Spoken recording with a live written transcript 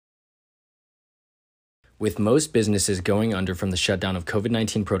With most businesses going under from the shutdown of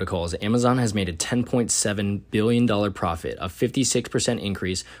COVID-19 protocols, Amazon has made a $10.7 billion profit, a 56%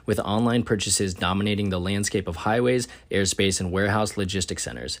 increase, with online purchases dominating the landscape of highways, airspace, and warehouse logistics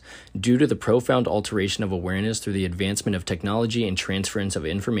centers. Due to the profound alteration of awareness through the advancement of technology and transference of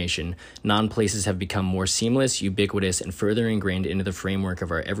information, non-places have become more seamless, ubiquitous, and further ingrained into the framework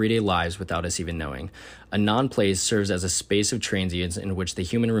of our everyday lives without us even knowing. A non-place serves as a space of transience in which the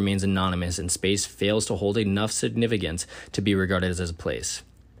human remains anonymous and space fails to hold enough significance to be regarded as a place.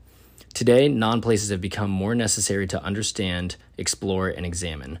 Today, non-places have become more necessary to understand, explore, and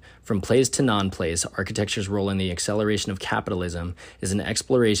examine. From place to non-place, architecture's role in the acceleration of capitalism is an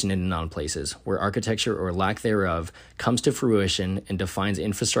exploration into non-places, where architecture or lack thereof comes to fruition and defines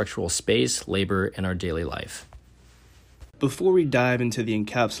infrastructural space, labor, and our daily life. Before we dive into the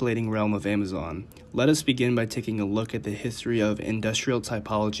encapsulating realm of Amazon, let us begin by taking a look at the history of industrial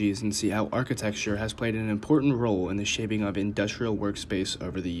typologies and see how architecture has played an important role in the shaping of industrial workspace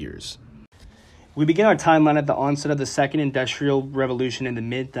over the years. We begin our timeline at the onset of the second industrial revolution in the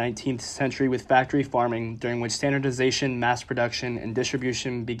mid-19th century with factory farming, during which standardization, mass production, and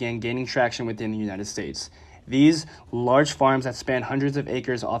distribution began gaining traction within the United States. These large farms that span hundreds of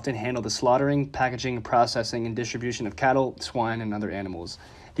acres often handle the slaughtering, packaging, processing, and distribution of cattle, swine, and other animals.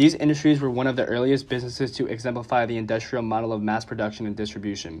 These industries were one of the earliest businesses to exemplify the industrial model of mass production and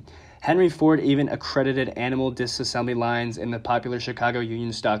distribution. Henry Ford even accredited animal disassembly lines in the popular Chicago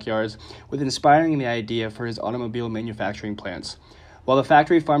Union stockyards, with inspiring the idea for his automobile manufacturing plants. While the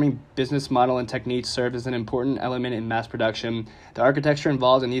factory farming business model and techniques served as an important element in mass production, the architecture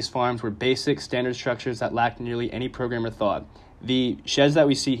involved in these farms were basic, standard structures that lacked nearly any program or thought. The sheds that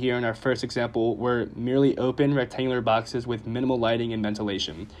we see here in our first example were merely open, rectangular boxes with minimal lighting and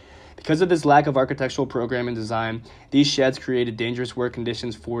ventilation. Because of this lack of architectural program and design, these sheds created dangerous work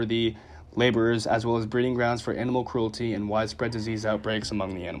conditions for the laborers, as well as breeding grounds for animal cruelty and widespread disease outbreaks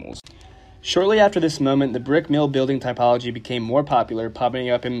among the animals. Shortly after this moment, the brick mill building typology became more popular,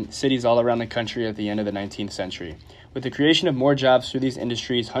 popping up in cities all around the country at the end of the 19th century. With the creation of more jobs through these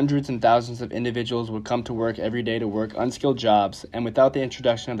industries, hundreds and thousands of individuals would come to work every day to work unskilled jobs, and without the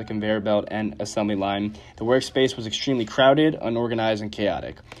introduction of the conveyor belt and assembly line, the workspace was extremely crowded, unorganized, and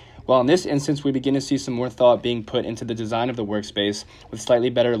chaotic. While in this instance, we begin to see some more thought being put into the design of the workspace, with slightly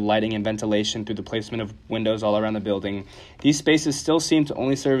better lighting and ventilation through the placement of windows all around the building, these spaces still seem to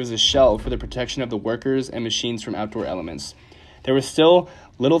only serve as a shell for the protection of the workers and machines from outdoor elements. There was still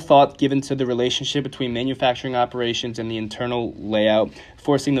little thought given to the relationship between manufacturing operations and the internal layout,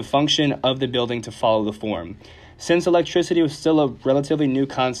 forcing the function of the building to follow the form. Since electricity was still a relatively new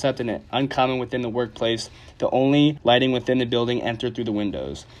concept and uncommon within the workplace, the only lighting within the building entered through the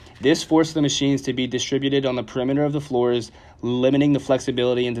windows. This forced the machines to be distributed on the perimeter of the floors, limiting the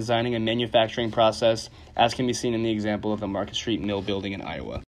flexibility in designing a manufacturing process, as can be seen in the example of the Market Street Mill building in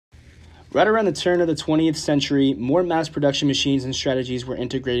Iowa. Right around the turn of the 20th century, more mass production machines and strategies were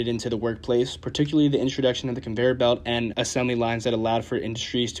integrated into the workplace, particularly the introduction of the conveyor belt and assembly lines that allowed for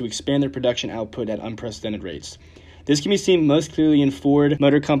industries to expand their production output at unprecedented rates. This can be seen most clearly in Ford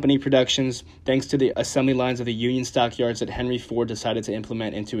Motor Company productions, thanks to the assembly lines of the Union stockyards that Henry Ford decided to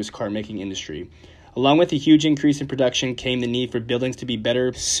implement into his car-making industry. Along with the huge increase in production came the need for buildings to be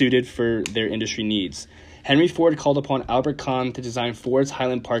better suited for their industry needs. Henry Ford called upon Albert Kahn to design Ford's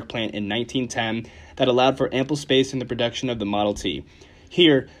Highland Park plant in 1910 that allowed for ample space in the production of the Model T.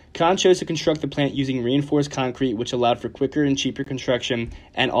 Here, Kahn chose to construct the plant using reinforced concrete, which allowed for quicker and cheaper construction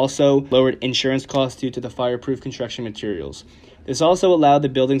and also lowered insurance costs due to the fireproof construction materials. This also allowed the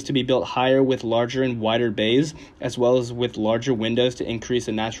buildings to be built higher with larger and wider bays, as well as with larger windows to increase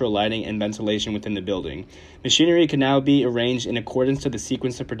the natural lighting and ventilation within the building. Machinery can now be arranged in accordance to the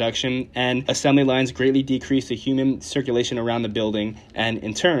sequence of production, and assembly lines greatly decrease the human circulation around the building, and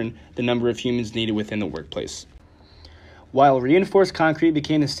in turn, the number of humans needed within the workplace. While reinforced concrete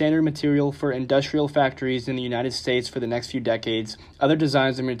became the standard material for industrial factories in the United States for the next few decades, other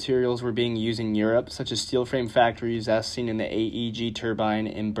designs and materials were being used in Europe, such as steel frame factories as seen in the AEG turbine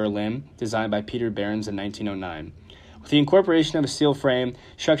in Berlin, designed by Peter Behrens in 1909. With the incorporation of a steel frame,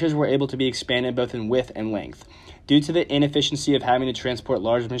 structures were able to be expanded both in width and length. Due to the inefficiency of having to transport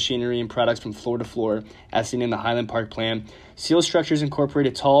large machinery and products from floor to floor, as seen in the Highland Park plan, steel structures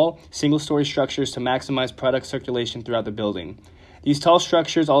incorporated tall, single-story structures to maximize product circulation throughout the building. These tall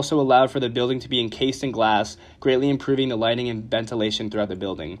structures also allowed for the building to be encased in glass, greatly improving the lighting and ventilation throughout the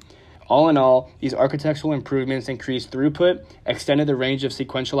building. All in all, these architectural improvements increased throughput, extended the range of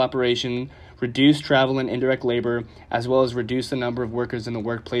sequential operation, reduced travel and indirect labor, as well as reduced the number of workers in the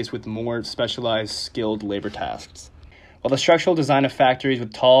workplace with more specialized, skilled labor tasks. While the structural design of factories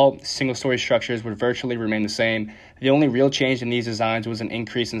with tall, single-story structures would virtually remain the same, the only real change in these designs was an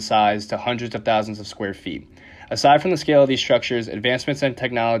increase in size to hundreds of thousands of square feet. Aside from the scale of these structures, advancements in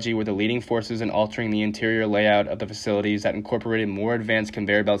technology were the leading forces in altering the interior layout of the facilities that incorporated more advanced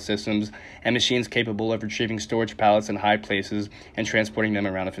conveyor belt systems and machines capable of retrieving storage pallets in high places and transporting them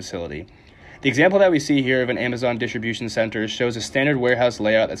around a facility. The example that we see here of an Amazon distribution center shows a standard warehouse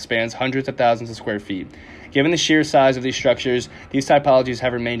layout that spans hundreds of thousands of square feet. Given the sheer size of these structures, these typologies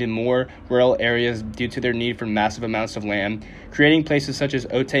have remained in more rural areas due to their need for massive amounts of land, creating places such as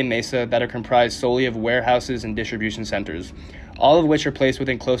Otay Mesa that are comprised solely of warehouses and distribution centers, all of which are placed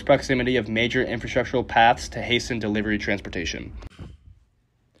within close proximity of major infrastructural paths to hasten delivery transportation.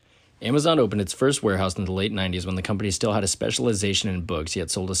 Amazon opened its first warehouse in the late 90s when the company still had a specialization in books,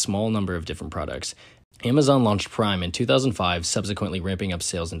 yet sold a small number of different products. Amazon launched Prime in 2005, subsequently ramping up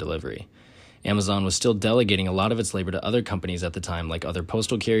sales and delivery. Amazon was still delegating a lot of its labor to other companies at the time, like other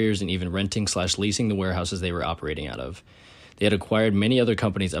postal carriers and even renting/leasing the warehouses they were operating out of. They had acquired many other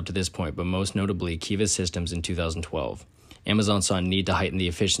companies up to this point, but most notably Kiva Systems in 2012. Amazon saw a need to heighten the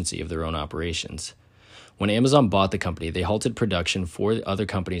efficiency of their own operations. When Amazon bought the company, they halted production for other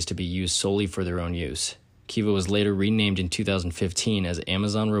companies to be used solely for their own use. Kiva was later renamed in 2015 as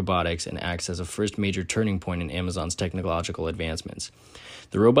Amazon Robotics and acts as a first major turning point in Amazon's technological advancements.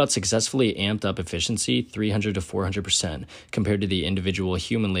 The robot successfully amped up efficiency 300 to 400% compared to the individual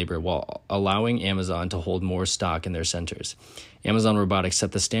human labor while allowing Amazon to hold more stock in their centers. Amazon Robotics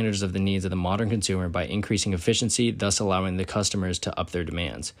set the standards of the needs of the modern consumer by increasing efficiency, thus allowing the customers to up their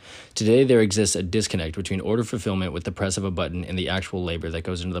demands. Today, there exists a disconnect between order fulfillment with the press of a button and the actual labor that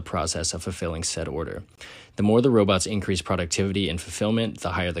goes into the process of fulfilling said order. The more the robots increase productivity and fulfillment,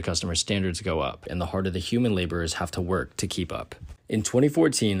 the higher the customer standards go up, and the harder the human laborers have to work to keep up. In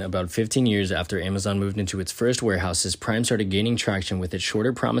 2014, about 15 years after Amazon moved into its first warehouses, Prime started gaining traction with its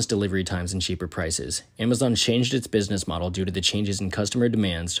shorter promised delivery times and cheaper prices. Amazon changed its business model due to the changes in customer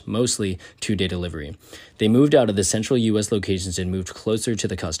demands, mostly two-day delivery. They moved out of the central U.S. locations and moved closer to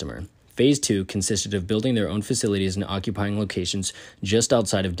the customer. Phase 2 consisted of building their own facilities and occupying locations just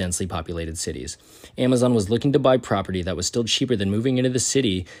outside of densely populated cities. Amazon was looking to buy property that was still cheaper than moving into the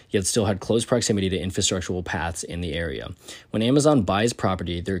city, yet still had close proximity to infrastructural paths in the area. When Amazon buys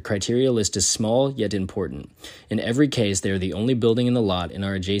property, their criteria list is small yet important. In every case, they are the only building in the lot and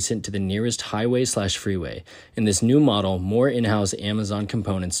are adjacent to the nearest highway/freeway. In this new model, more in-house Amazon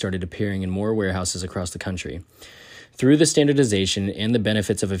components started appearing in more warehouses across the country. Through the standardization and the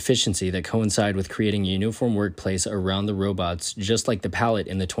benefits of efficiency that coincide with creating a uniform workplace around the robots, just like the pallet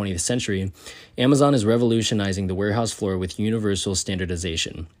in the 20th century, Amazon is revolutionizing the warehouse floor with universal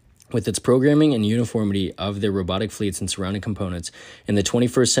standardization. With its programming and uniformity of their robotic fleets and surrounding components, in the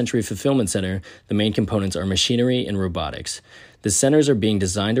 21st Century Fulfillment Center, the main components are machinery and robotics. The centers are being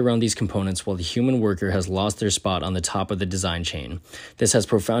designed around these components while the human worker has lost their spot on the top of the design chain. This has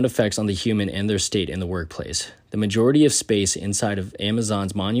profound effects on the human and their state in the workplace. The majority of space inside of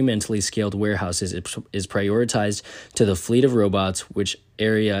Amazon's monumentally scaled warehouses is prioritized to the fleet of robots, which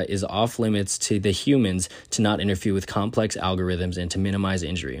area is off limits to the humans to not interfere with complex algorithms and to minimize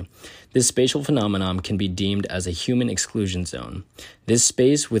injury. This spatial phenomenon can be deemed as a human exclusion zone. This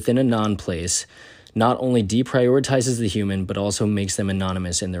space within a non-place not only deprioritizes the human, but also makes them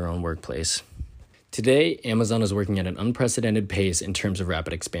anonymous in their own workplace. Today, Amazon is working at an unprecedented pace in terms of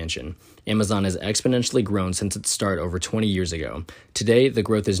rapid expansion. Amazon has exponentially grown since its start over 20 years ago. Today, the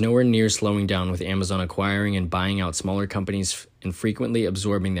growth is nowhere near slowing down, with Amazon acquiring and buying out smaller companies and frequently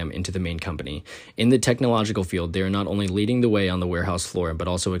absorbing them into the main company. In the technological field, they are not only leading the way on the warehouse floor, but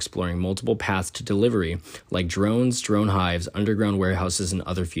also exploring multiple paths to delivery, like drones, drone hives, underground warehouses, and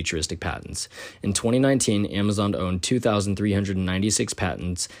other futuristic patents. In 2019, Amazon owned 2,396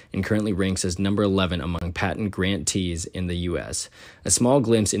 patents and currently ranks as number 11 among patent grantees in the U.S. A small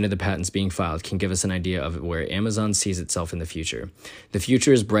glimpse into the patents being filed can give us an idea of where Amazon sees itself in the future. The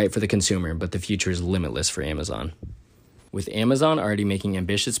future is bright for the consumer, but the future is limitless for Amazon. With Amazon already making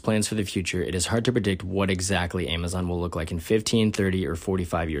ambitious plans for the future, it is hard to predict what exactly Amazon will look like in 15, 30, or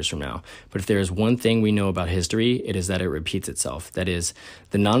 45 years from now. But if there is one thing we know about history, it is that it repeats itself. That is,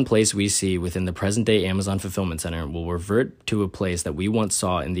 the non-place we see within the present-day Amazon Fulfillment Center will revert to a place that we once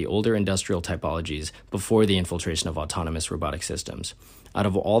saw in the older industrial typologies before the infiltration of autonomous robotic systems. Out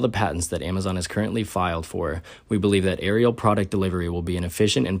of all the patents that Amazon has currently filed for, we believe that aerial product delivery will be an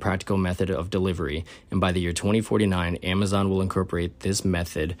efficient and practical method of delivery, and by the year 2049, Amazon will incorporate this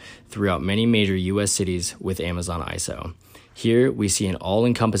method throughout many major U.S. cities with Amazon ISO. Here, we see an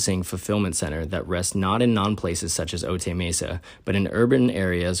all-encompassing fulfillment center that rests not in non-places such as Otay Mesa, but in urban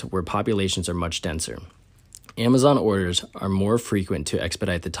areas where populations are much denser. Amazon orders are more frequent to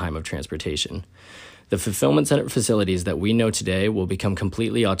expedite the time of transportation. The fulfillment center facilities that we know today will become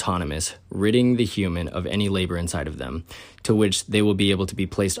completely autonomous, ridding the human of any labor inside of them, to which they will be able to be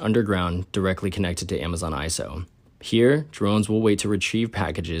placed underground, directly connected to Amazon ISO. Here, drones will wait to retrieve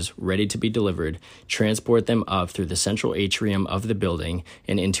packages ready to be delivered, transport them up through the central atrium of the building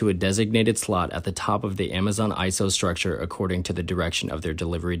and into a designated slot at the top of the Amazon ISO structure according to the direction of their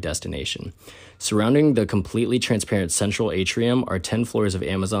delivery destination. Surrounding the completely transparent central atrium are 10 floors of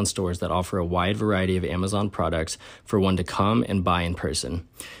Amazon stores that offer a wide variety of Amazon products for one to come and buy in person.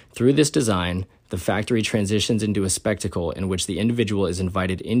 Through this design, the factory transitions into a spectacle in which the individual is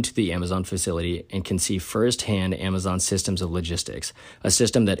invited into the Amazon facility and can see firsthand Amazon's systems of logistics, a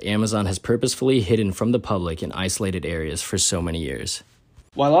system that Amazon has purposefully hidden from the public in isolated areas for so many years.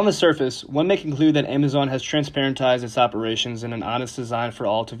 While on the surface, one may conclude that Amazon has transparentized its operations in an honest design for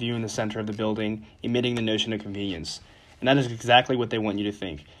all to view in the center of the building, emitting the notion of convenience. And that is exactly what they want you to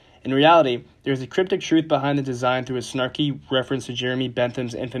think. In reality, there is a cryptic truth behind the design through a snarky reference to Jeremy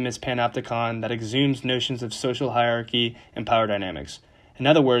Bentham's infamous panopticon that exhumes notions of social hierarchy and power dynamics. In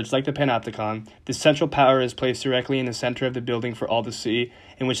other words, like the panopticon, the central power is placed directly in the center of the building for all to see,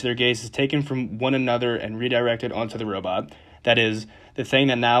 in which their gaze is taken from one another and redirected onto the robot. That is, the thing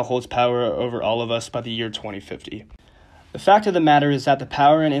that now holds power over all of us by the year 2050. The fact of the matter is that the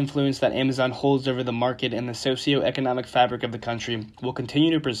power and influence that Amazon holds over the market and the socio-economic fabric of the country will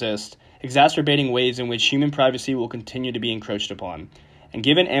continue to persist, exacerbating ways in which human privacy will continue to be encroached upon. And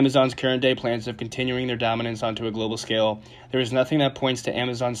given Amazon's current day plans of continuing their dominance onto a global scale, there is nothing that points to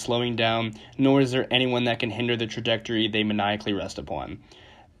Amazon slowing down, nor is there anyone that can hinder the trajectory they maniacally rest upon.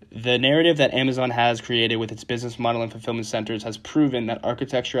 The narrative that Amazon has created with its business model and fulfillment centers has proven that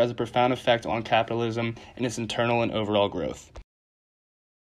architecture has a profound effect on capitalism and its internal and overall growth.